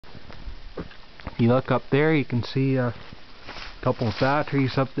You look up there, you can see a couple of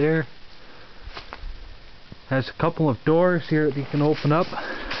batteries up there. Has a couple of doors here that you can open up.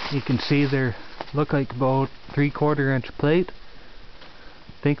 You can see they look like about 3/4 inch plate.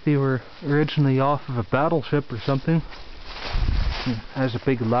 I think they were originally off of a battleship or something. It has a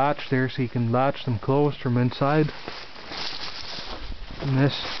big latch there so you can latch them closed from inside. And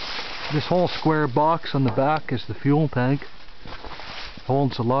this whole square box on the back is the fuel tank. It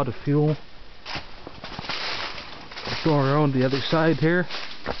holds a lot of fuel. Go around the other side here.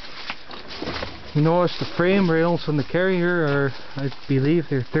 You notice the frame rails on the carrier are, I believe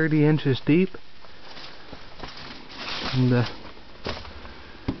they're 30 inches deep. And the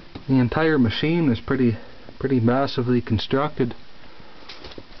entire machine is pretty massively constructed.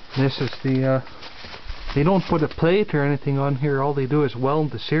 This is the they don't put a plate or anything on here. All they do is weld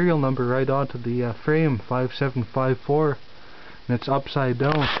the serial number right onto the frame, 5754, and it's upside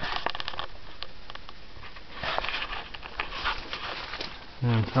down.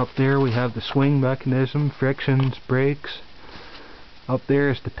 And up there we have the swing mechanism, frictions, brakes. Up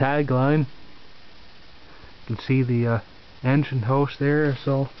there is the tag line. You can see the engine house there. It's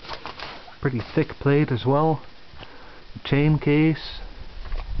all pretty thick plate as well. The chain case.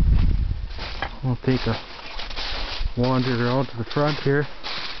 We'll take a wander around to the front here.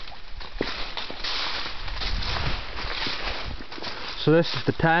 So this is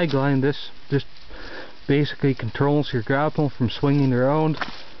the tag line. This just basically controls your grapple from swinging around,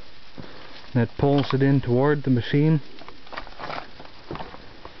 and it pulls it in toward the machine.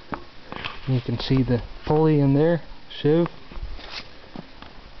 You can see the pulley in there, sheave.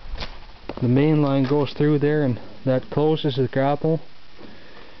 The main line goes through there and that closes the grapple,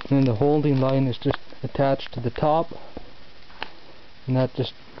 and then the holding line is just attached to the top, and that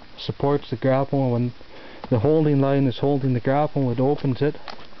just supports the grapple. When the holding line is holding the grapple, it opens it.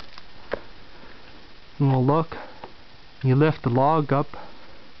 And we'll look, you lift the log up,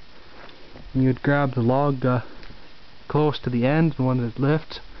 and you'd grab the log close to the end, and when it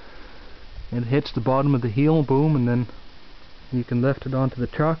lifts, it hits the bottom of the heel boom, and then you can lift it onto the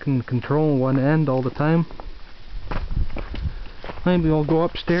truck and control one end all the time. Maybe we'll go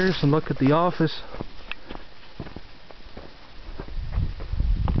upstairs and look at the office.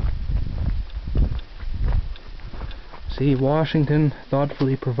 See, Washington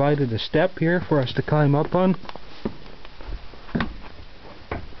thoughtfully provided a step here for us to climb up on.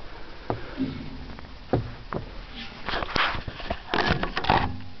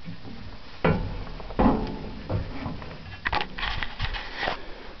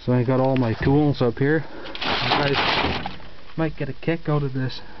 So I got all my tools up here. You guys might get a kick out of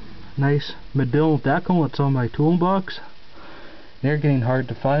this nice Medill decal that's on my toolbox. They're getting hard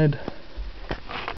to find.